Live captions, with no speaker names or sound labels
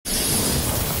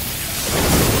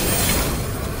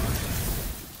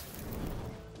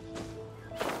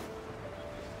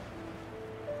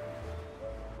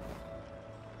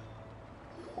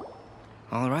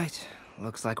All right,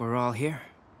 looks like we're all here.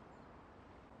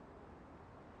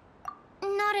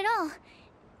 Not at all.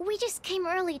 We just came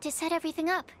early to set everything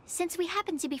up, since we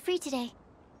happen to be free today.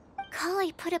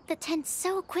 Kale put up the tent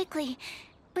so quickly,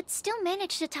 but still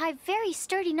managed to tie very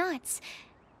sturdy knots.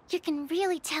 You can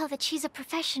really tell that she's a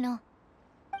professional.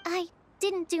 I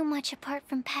didn't do much apart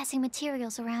from passing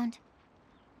materials around.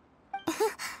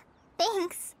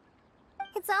 Thanks.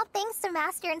 It's all thanks to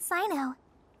Master and Sino.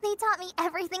 They taught me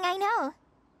everything I know.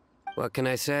 What can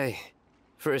I say?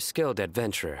 For a skilled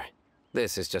adventurer,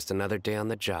 this is just another day on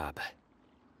the job.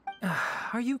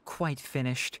 Are you quite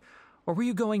finished? Or were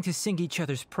you going to sing each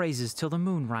other's praises till the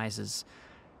moon rises?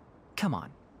 Come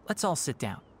on, let's all sit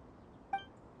down.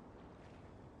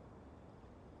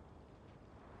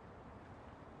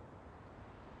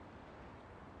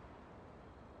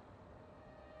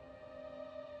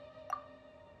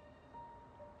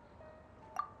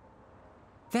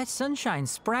 That sunshine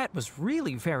sprat was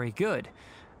really very good.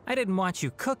 I didn't watch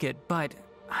you cook it, but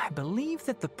I believe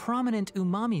that the prominent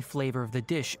umami flavor of the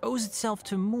dish owes itself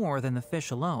to more than the fish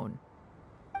alone.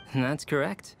 That's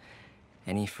correct.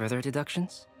 Any further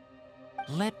deductions?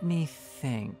 Let me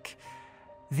think.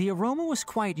 The aroma was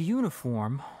quite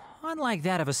uniform. Unlike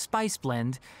that of a spice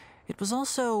blend, it was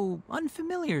also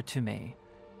unfamiliar to me.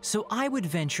 So I would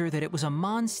venture that it was a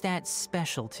Mondstadt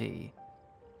specialty.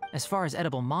 As far as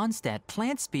edible Mondstadt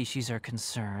plant species are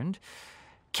concerned,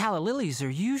 calla lilies are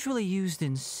usually used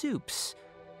in soups.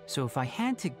 So if I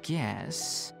had to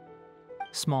guess...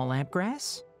 small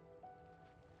lampgrass?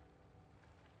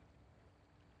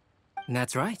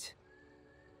 That's right.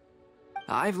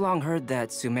 I've long heard that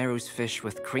Sumeru's fish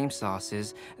with cream sauce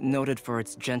is noted for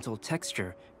its gentle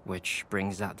texture, which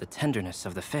brings out the tenderness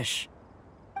of the fish.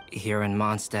 Here in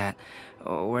Mondstadt,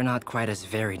 we're not quite as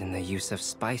varied in the use of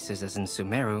spices as in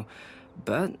Sumeru,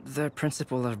 but the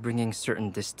principle of bringing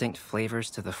certain distinct flavors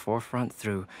to the forefront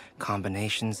through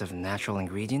combinations of natural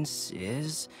ingredients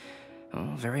is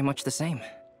very much the same.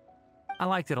 I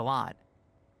liked it a lot.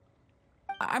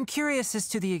 I'm curious as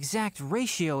to the exact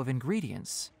ratio of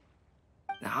ingredients.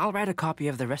 I'll write a copy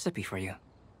of the recipe for you.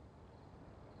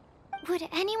 Would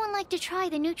anyone like to try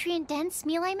the nutrient-dense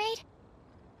meal I made?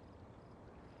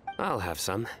 I'll have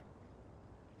some.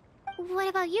 What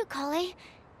about you, Kale?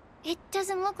 It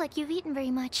doesn't look like you've eaten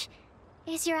very much.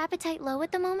 Is your appetite low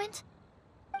at the moment?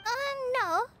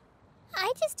 No.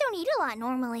 I just don't eat a lot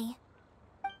normally.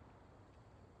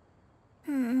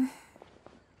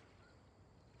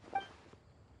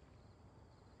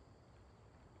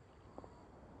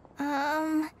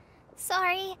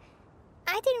 Sorry.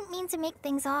 I didn't mean to make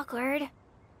things awkward.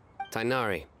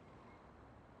 Tighnari.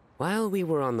 While we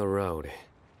were on the road,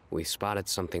 we spotted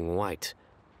something white,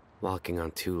 walking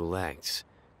on two legs.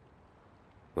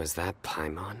 Was that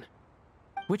Paimon?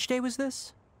 Which day was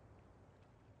this?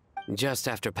 Just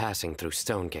after passing through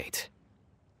Stonegate.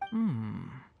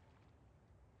 Sino,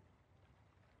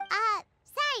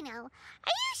 are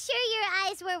you sure your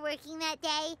eyes were working that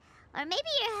day? Or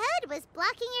maybe your hood was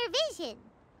blocking your vision?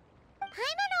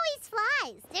 Paimon always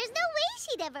flies. There's no way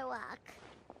she'd ever walk.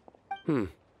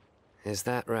 Is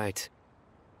that right?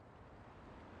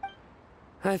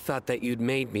 I thought that you'd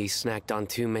made me snacked on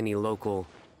too many local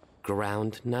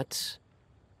ground nuts.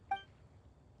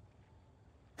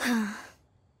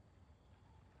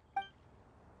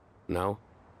 No?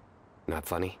 Not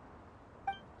funny?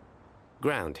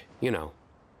 Ground, you know.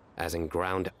 As in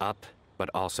ground up, but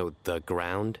also the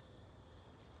ground.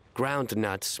 Ground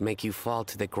nuts make you fall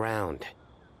to the ground.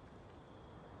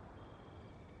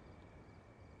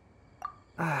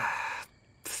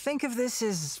 Think of this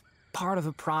as part of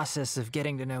the process of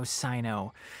getting to know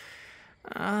Sino.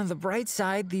 On the bright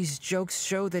side, these jokes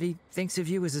show that he thinks of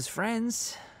you as his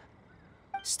friends.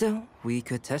 Still, we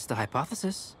could test the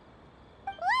hypothesis.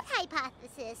 What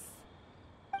hypothesis?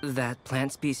 That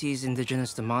plant species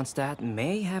indigenous to Mondstadt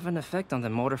may have an effect on the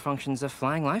motor functions of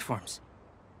flying lifeforms.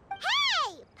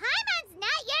 Hey! Paimon's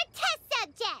not your test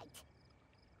subject!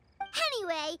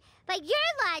 Anyway, by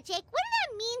your logic, wouldn't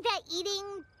that mean that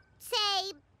eating,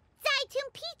 say, Zaitun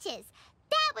peaches,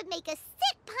 that would make a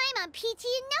sick Paimon peachy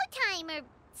in no time or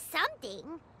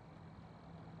something?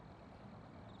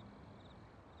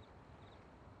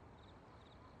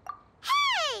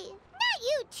 Hey! Not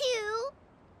you two!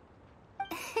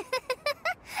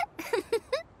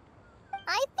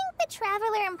 I think the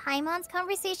Traveler and Paimon's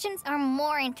conversations are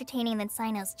more entertaining than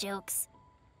Sino's jokes.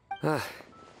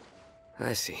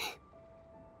 I see.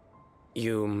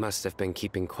 You must have been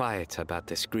keeping quiet about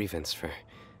this grievance for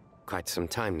quite some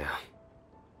time now.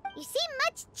 You seem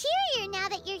much cheerier now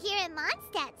that you're here in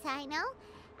Mondstadt, Sino.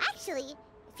 Actually, it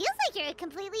feels like you're a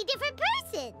completely different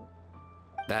person.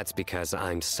 That's because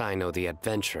I'm Sino the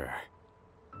Adventurer.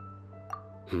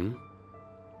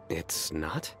 It's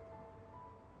not?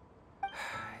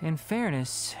 In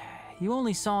fairness, you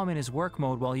only saw him in his work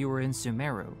mode while you were in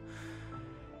Sumeru.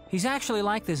 He's actually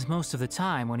like this most of the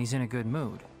time when he's in a good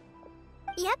mood.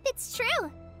 Yep, it's true.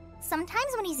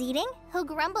 Sometimes when he's eating, he'll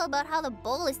grumble about how the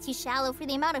bowl is too shallow for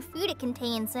the amount of food it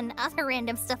contains and other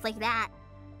random stuff like that.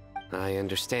 I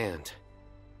understand.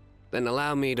 Then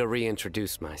allow me to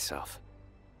reintroduce myself.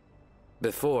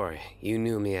 Before, you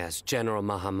knew me as General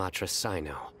Mahamatra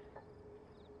Sino.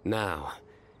 Now,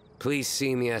 please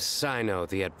see me as Sino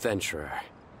the Adventurer.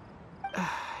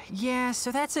 Yeah,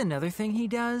 so that's another thing he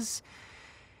does.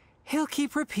 He'll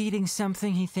keep repeating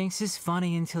something he thinks is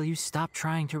funny until you stop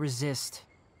trying to resist.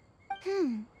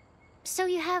 So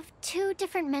you have two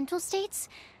different mental states?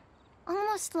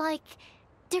 Almost like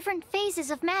different phases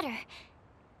of matter.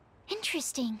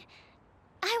 Interesting.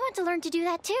 I want to learn to do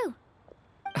that too.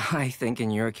 I think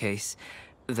in your case,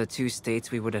 the two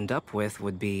states we would end up with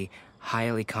would be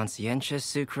highly conscientious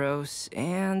sucrose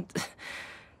and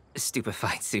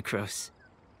stupefied sucrose.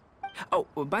 Oh,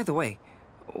 by the way,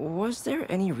 was there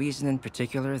any reason in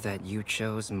particular that you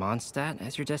chose Mondstadt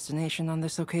as your destination on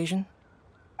this occasion?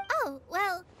 Oh,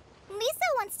 well, Lisa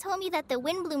once told me that the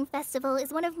Windblume Festival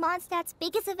is one of Mondstadt's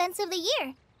biggest events of the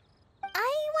year.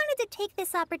 I wanted to take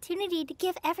this opportunity to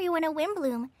give everyone a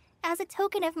Windblume as a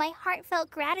token of my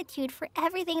heartfelt gratitude for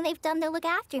everything they've done to look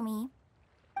after me.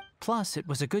 Plus, it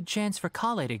was a good chance for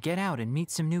Kale to get out and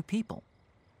meet some new people.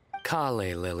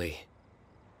 Kale Lily.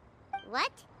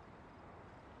 What?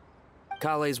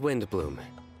 Kale's Windblume.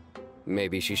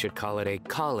 Maybe she should call it a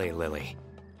Kale Lily.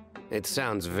 It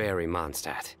sounds very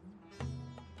Mondstadt.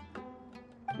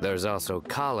 There's also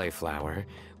cauliflower,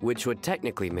 which would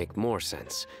technically make more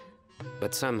sense,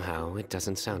 but somehow it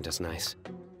doesn't sound as nice.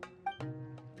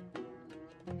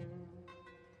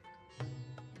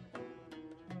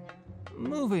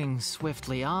 Moving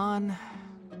swiftly on.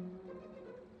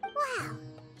 Wow,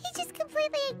 he just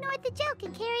completely ignored the joke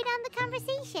and carried on the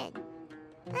conversation.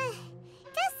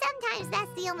 Guess sometimes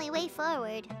that's the only way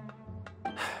forward.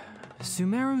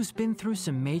 Sumeru's been through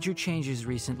some major changes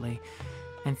recently,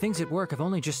 and things at work have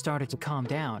only just started to calm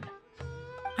down.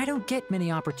 I don't get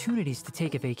many opportunities to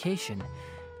take a vacation,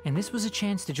 and this was a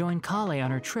chance to join Kale on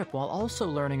her trip while also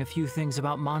learning a few things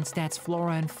about Mondstadt's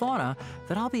flora and fauna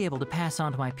that I'll be able to pass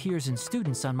on to my peers and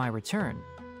students on my return.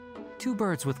 Two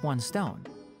birds with one stone.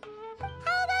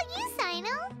 How about you, Sino?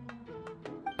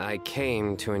 I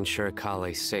came to ensure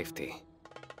Kale's safety.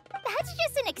 That's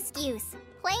just an excuse.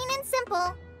 Plain and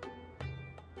simple.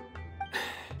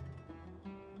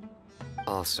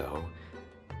 Also,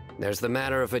 there's the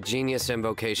matter of a Genius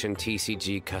Invocation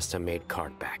TCG custom-made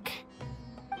card back.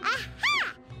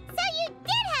 Aha! So you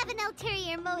did have an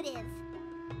ulterior motive.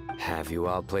 Have you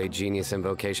all played Genius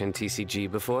Invocation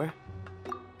TCG before?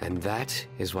 And that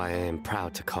is why I am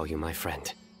proud to call you my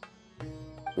friend.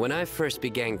 When I first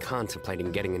began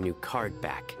contemplating getting a new card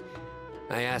back,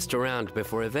 I asked around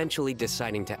before eventually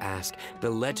deciding to ask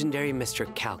the legendary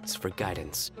Mr. Calx for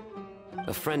guidance.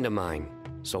 A friend of mine,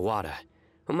 Sawada,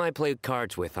 whom I played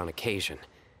cards with on occasion,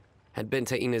 had been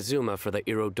to Inazuma for the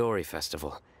Irodori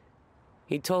festival.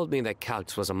 He told me that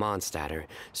Calx was a Mondstadter,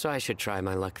 so I should try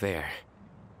my luck there.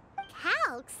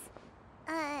 Calx?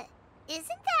 Isn't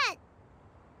that...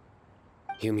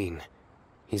 You mean,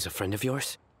 he's a friend of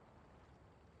yours?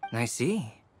 I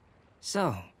see.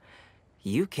 So,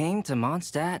 you came to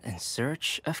Mondstadt in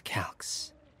search of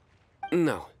Calx.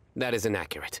 No, that is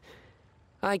inaccurate.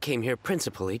 I came here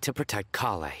principally to protect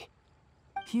Kale.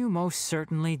 You most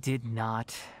certainly did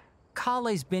not.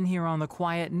 Kale's been here on the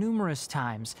quiet numerous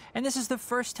times, and this is the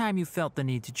first time you felt the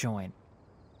need to join.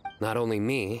 Not only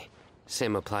me,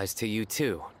 same applies to you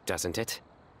too, doesn't it?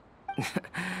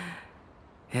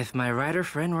 If my writer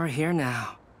friend were here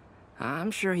now,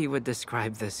 I'm sure he would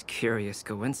describe this curious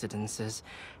coincidence as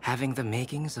having the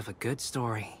makings of a good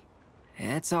story.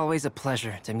 It's always a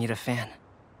pleasure to meet a fan.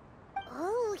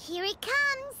 Oh, here he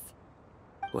comes.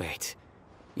 Wait,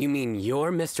 you mean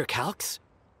you're Mr. Calx?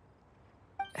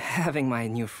 Having my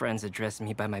new friends address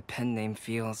me by my pen name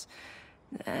feels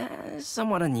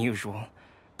somewhat unusual.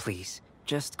 Please,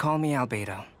 just call me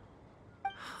Albedo.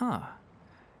 Huh.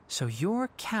 So you're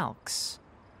Calx.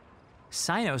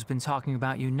 Sino's been talking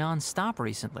about you non-stop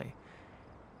recently.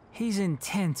 He's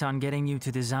intent on getting you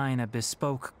to design a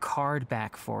bespoke card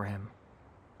back for him.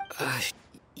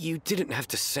 You didn't have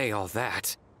to say all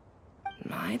that.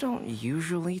 I don't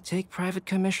usually take private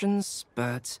commissions,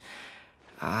 but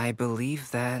I believe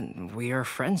that we are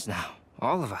friends now,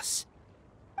 all of us.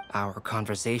 Our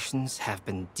conversations have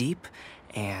been deep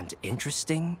and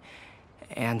interesting,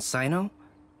 and Sino,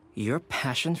 Your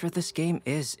passion for this game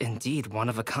is indeed one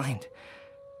of a kind.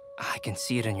 I can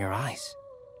see it in your eyes.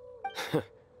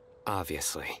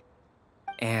 Obviously.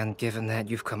 And given that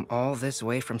you've come all this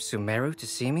way from Sumeru to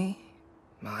see me,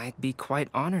 I'd be quite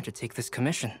honored to take this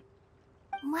commission.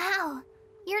 Wow,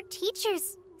 your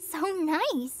teacher's so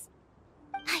nice.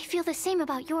 I feel the same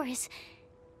about yours.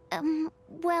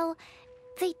 Well,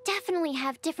 they definitely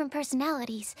have different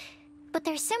personalities, but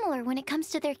they're similar when it comes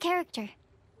to their character.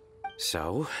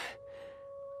 So,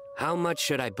 how much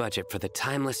should I budget for the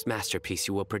timeless masterpiece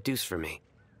you will produce for me?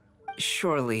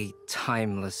 Surely,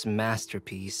 timeless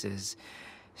masterpiece is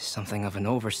something of an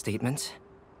overstatement.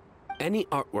 Any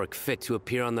artwork fit to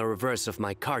appear on the reverse of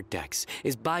my card decks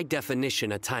is by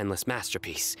definition a timeless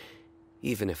masterpiece,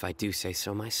 even if I do say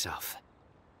so myself.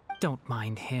 Don't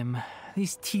mind him.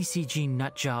 These TCG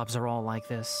nut jobs are all like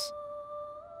this.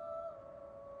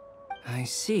 I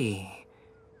see.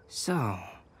 So,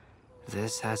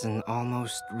 this has an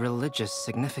almost religious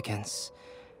significance.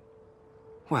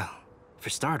 Well, for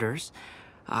starters,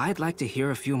 I'd like to hear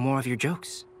a few more of your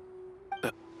jokes.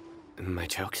 My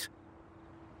jokes?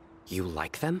 You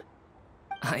like them?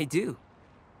 I do.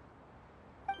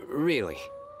 Really?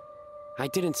 I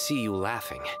didn't see you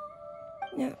laughing.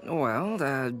 Yeah, well,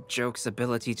 the joke's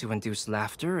ability to induce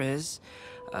laughter is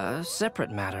a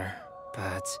separate matter,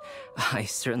 but I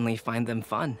certainly find them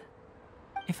fun.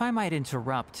 If I might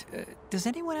interrupt, does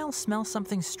anyone else smell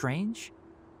something strange?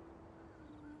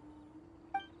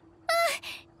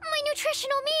 My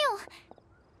nutritional meal!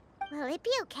 Will it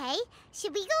be okay?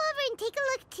 Should we go over and take a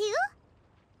look too?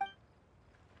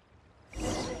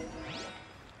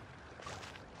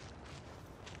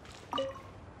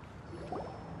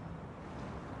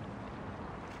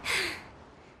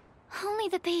 Only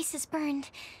the base is burned.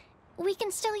 We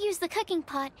can still use the cooking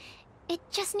pot. It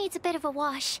just needs a bit of a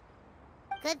wash.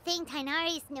 Good thing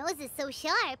Tainari's nose is so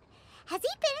sharp. Has he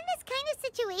been in this kind of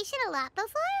situation a lot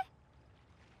before?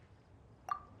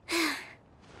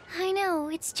 I know,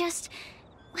 it's just...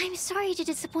 I'm sorry to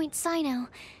disappoint Sino.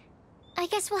 I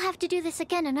guess we'll have to do this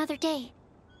again another day.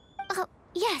 Oh,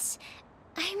 yes.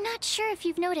 I'm not sure if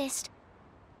you've noticed.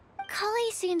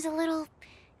 Kale seems a little...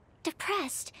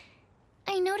 depressed.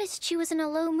 I noticed she was in a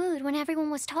low mood when everyone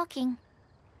was talking.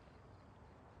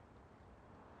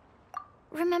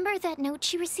 Remember that note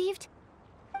she received?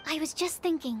 I was just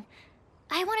thinking.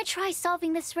 I want to try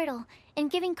solving this riddle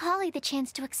and giving Kale the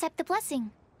chance to accept the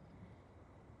blessing.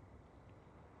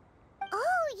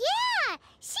 Oh, yeah!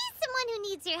 She's someone who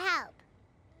needs your help.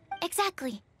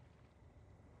 Exactly.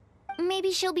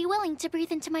 Maybe she'll be willing to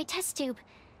breathe into my test tube.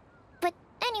 But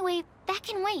anyway, that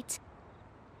can wait.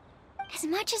 As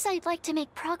much as I'd like to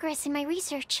make progress in my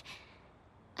research,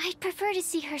 I'd prefer to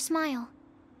see her smile.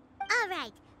 All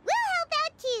right, we'll help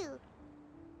out too.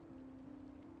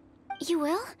 You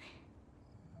will?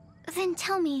 Then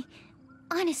tell me,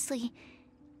 honestly,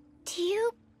 do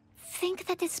you think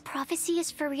that this prophecy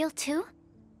is for real too?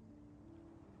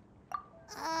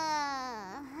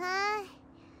 Huh?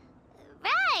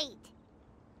 Right!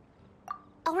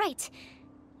 Alright,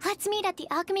 let's meet at the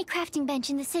alchemy crafting bench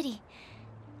in the city.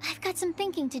 I've got some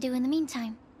thinking to do in the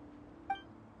meantime.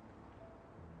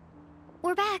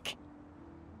 We're back.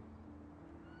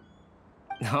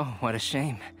 Oh, what a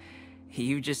shame.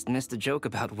 You just missed a joke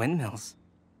about windmills.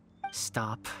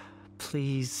 Stop,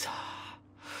 please.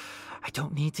 I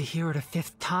don't need to hear it a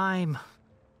fifth time.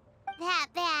 That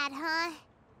bad, huh?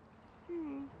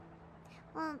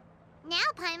 Well, now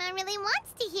Paimon really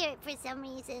wants to hear it for some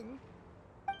reason.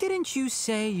 Didn't you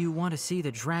say you want to see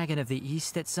the Dragon of the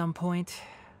East at some point?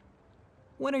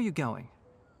 When are you going?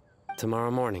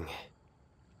 Tomorrow morning.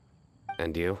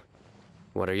 And you?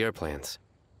 What are your plans?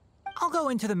 I'll go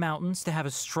into the mountains to have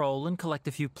a stroll and collect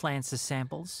a few plants as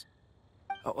samples.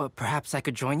 Oh, perhaps I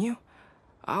could join you?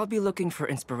 I'll be looking for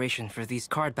inspiration for these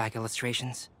card back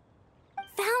illustrations.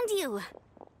 Found you!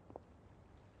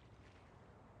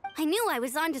 I knew I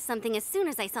was onto something as soon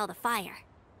as I saw the fire.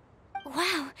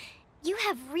 Wow, you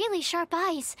have really sharp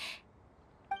eyes.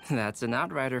 That's an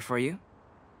outrider for you.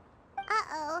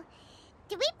 Uh-oh.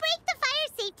 Did we break the fire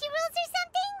safety rules or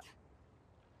something?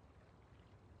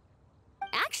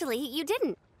 Actually, you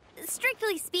didn't.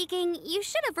 Strictly speaking, you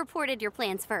should have reported your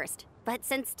plans first. But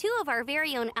since two of our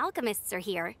very own alchemists are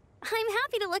here, I'm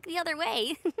happy to look the other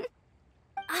way.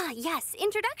 Yes,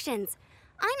 introductions.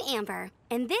 I'm Amber,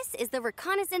 and this is the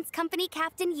Reconnaissance Company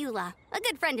Captain Eula, a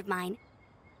good friend of mine.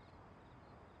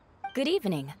 Good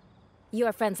evening. You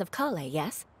are friends of Kale,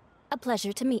 yes? A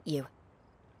pleasure to meet you.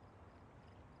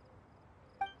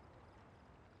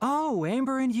 Oh,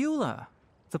 Amber and Eula.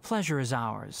 The pleasure is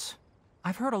ours.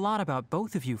 I've heard a lot about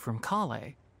both of you from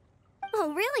Kale.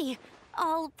 Oh, really?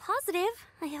 All positive,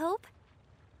 I hope.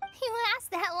 You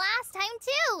asked that last time,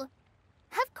 too.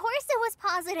 Of course it was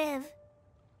positive.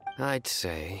 I'd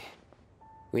say.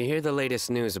 We hear the latest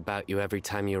news about you every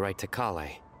time you write to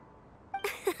Kale.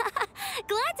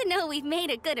 Glad to know we've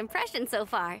made a good impression so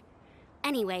far.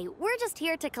 Anyway, we're just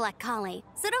here to collect Kale,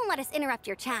 so don't let us interrupt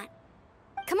your chat.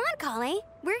 Come on, Kale.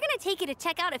 We're gonna take you to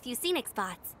check out a few scenic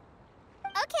spots.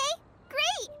 Okay,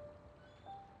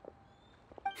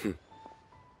 great.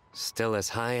 Still as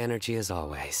high energy as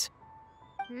always.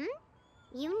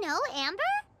 You know Amber?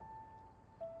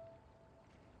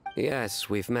 Yes,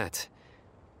 we've met.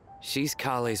 She's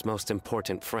Kale's most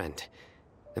important friend.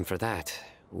 And for that,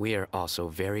 we are also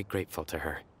very grateful to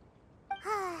her.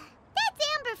 That's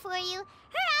Amber for you.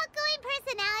 Her outgoing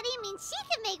personality means she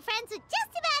can make friends with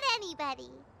just about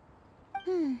anybody.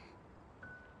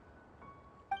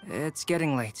 It's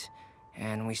getting late,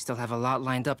 and we still have a lot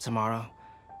lined up tomorrow.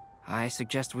 I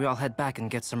suggest we all head back and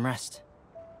get some rest.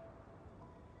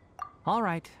 All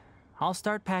right, I'll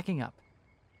start packing up.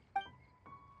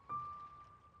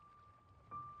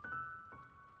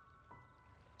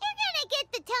 You're gonna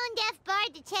get the tone-deaf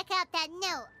bard to check out that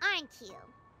note, aren't you?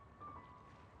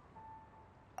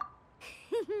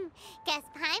 Guess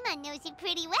Paimon knows you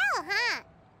pretty well, huh?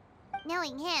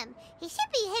 Knowing him, he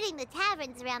should be hitting the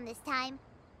taverns around this time.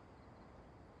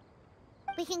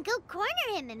 We can go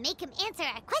corner him and make him answer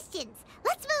our questions.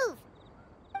 Let's move!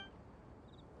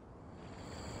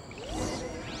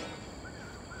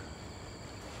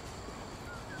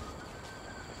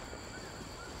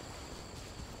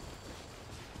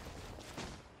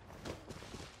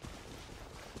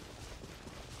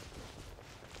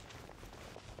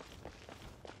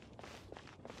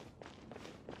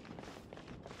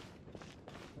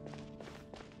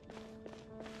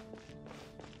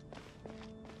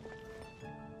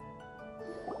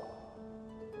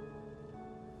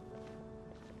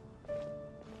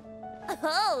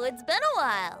 Oh, it's been a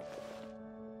while.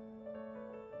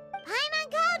 Paimon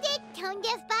called it!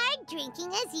 Tone-deaf bard,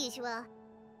 drinking as usual.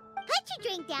 Put your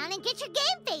drink down and get your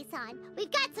game face on. We've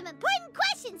got some important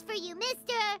questions for you,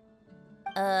 mister!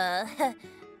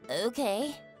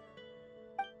 Okay.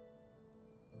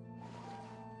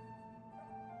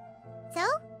 So,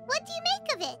 what do you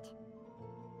make of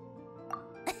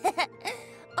it?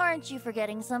 Aren't you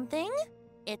forgetting something?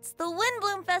 It's the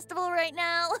Windblume Festival right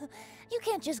now. You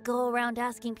can't just go around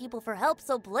asking people for help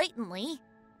so blatantly.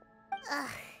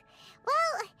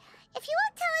 Well, if you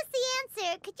won't tell us the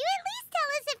answer, could you at least tell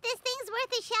us if this thing's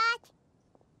worth a shot?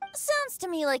 Sounds to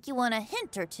me like you want a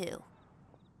hint or two.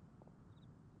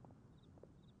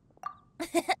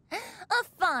 A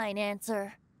fine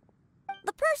answer.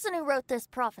 The person who wrote this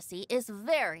prophecy is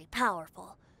very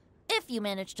powerful. If you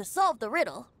manage to solve the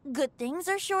riddle, good things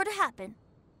are sure to happen.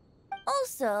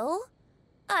 Also,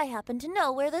 I happen to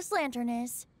know where this lantern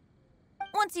is.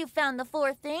 Once you've found the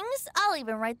 4 things, I'll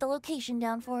even write the location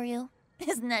down for you.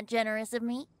 Isn't that generous of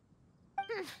me?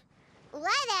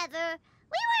 Whatever.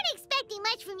 We weren't expecting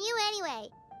much from you anyway.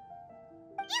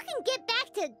 You can get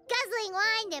back to guzzling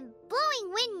wine and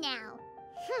blowing wind now.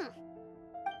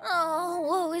 Oh,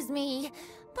 woe is me.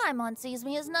 Paimon sees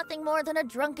me as nothing more than a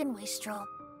drunken wastrel.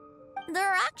 There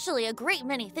are actually a great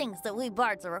many things that we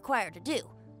bards are required to do.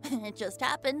 It just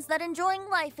happens that enjoying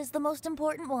life is the most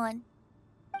important one.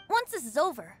 Once this is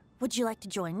over, would you like to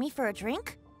join me for a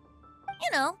drink? You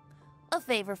know, a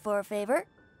favor for a favor.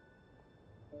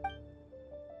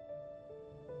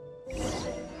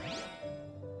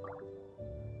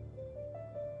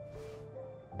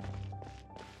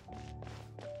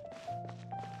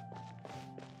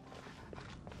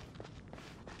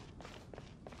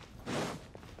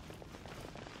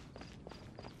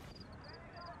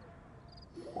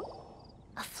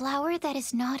 A flower that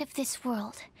is not of this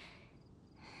world.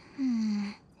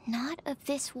 Not of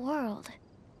this world.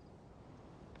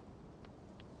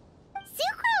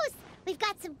 Sucrose! We've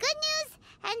got some good news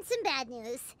and some bad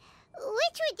news.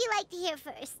 Which would you like to hear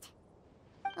first?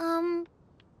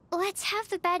 Let's have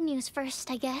the bad news first,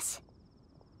 I guess.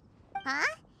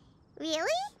 Huh?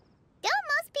 Really? Don't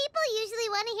most people usually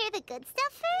want to hear the good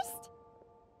stuff first?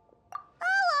 Oh,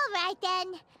 all right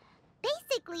then.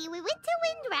 Basically, we went to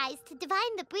Windrise to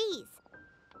divine the breeze.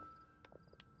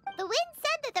 The wind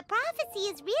said that the prophecy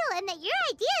is real and that your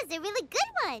idea is a really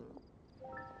good one.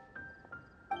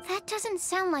 That doesn't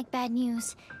sound like bad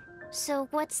news. So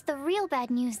what's the real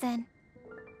bad news then?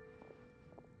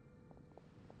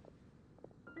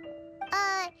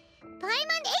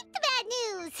 Paimon ate the bad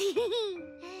news!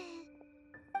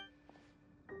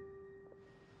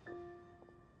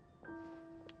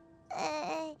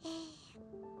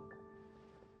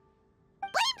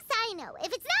 Blame Sino.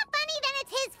 If it's not funny, then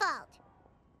it's his fault.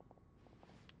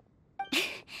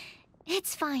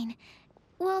 fine.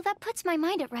 Well, that puts my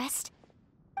mind at rest.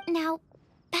 Now,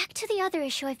 back to the other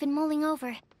issue I've been mulling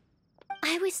over.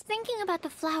 I was thinking about the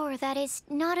flower that is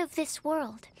not of this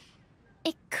world.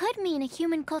 It could mean a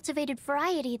human-cultivated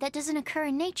variety that doesn't occur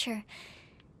in nature.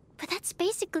 But that's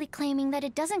basically claiming that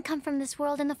it doesn't come from this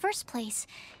world in the first place,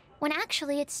 when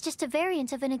actually it's just a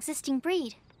variant of an existing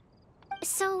breed.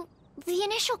 So, the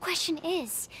initial question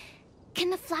is, can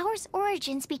the flower's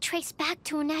origins be traced back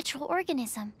to a natural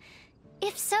organism?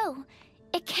 If so,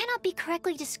 it cannot be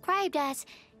correctly described as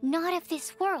not of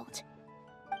this world.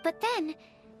 But then,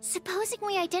 supposing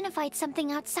we identified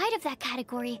something outside of that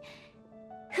category,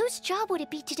 whose job would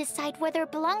it be to decide whether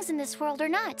it belongs in this world or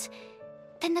not?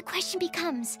 Then the question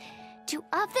becomes, do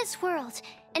of this world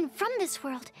and from this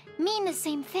world mean the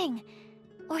same thing?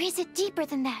 Or is it deeper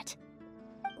than that?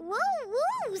 Whoa,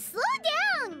 whoa, slow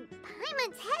down!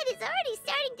 Paimon's head is already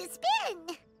starting to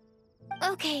spin!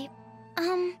 Okay,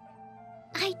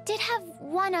 I did have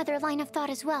one other line of thought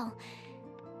as well.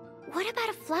 What about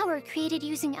a flower created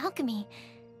using alchemy?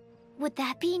 Would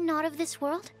that be not of this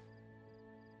world?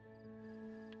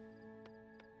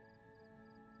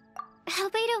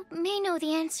 Albedo may know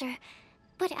the answer,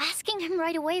 but asking him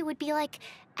right away would be like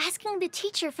asking the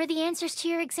teacher for the answers to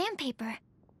your exam paper.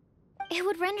 It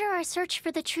would render our search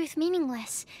for the truth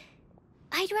meaningless.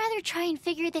 I'd rather try and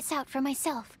figure this out for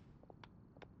myself.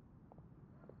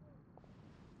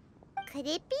 Could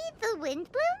it be the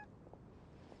Windblume?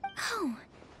 Oh,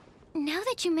 now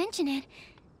that you mention it,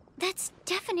 that's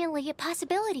definitely a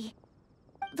possibility.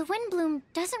 The Windblume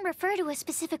doesn't refer to a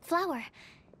specific flower.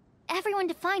 Everyone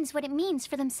defines what it means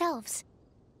for themselves.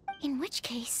 In which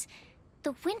case,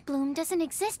 the Windblume doesn't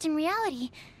exist in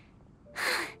reality.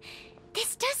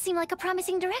 This does seem like a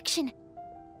promising direction.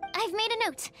 I've made a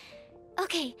note.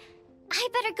 Okay, I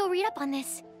better go read up on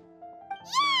this.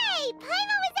 Yay!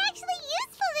 Paimon was actually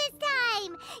useful this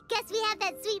time! Guess we have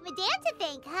that sweet madame to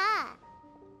thank, huh?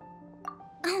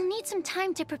 I'll need some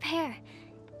time to prepare.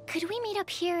 Could we meet up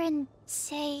here in,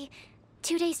 say,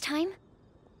 2 days' time?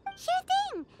 Sure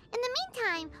thing! In the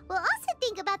meantime, we'll also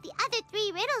think about the other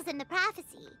 3 riddles in the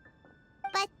prophecy.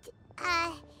 But,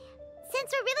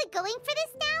 since we're really going for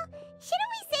this now,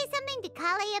 shouldn't we say something to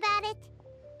Kale about it?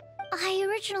 I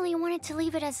originally wanted to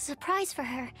leave it as a surprise for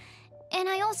her, and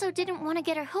I also didn't want to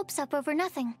get her hopes up over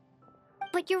nothing.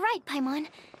 But you're right, Paimon.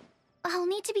 I'll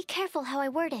need to be careful how I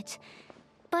word it.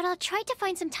 But I'll try to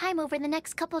find some time over the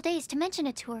next couple days to mention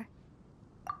it to her.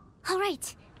 All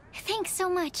right. Thanks so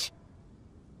much.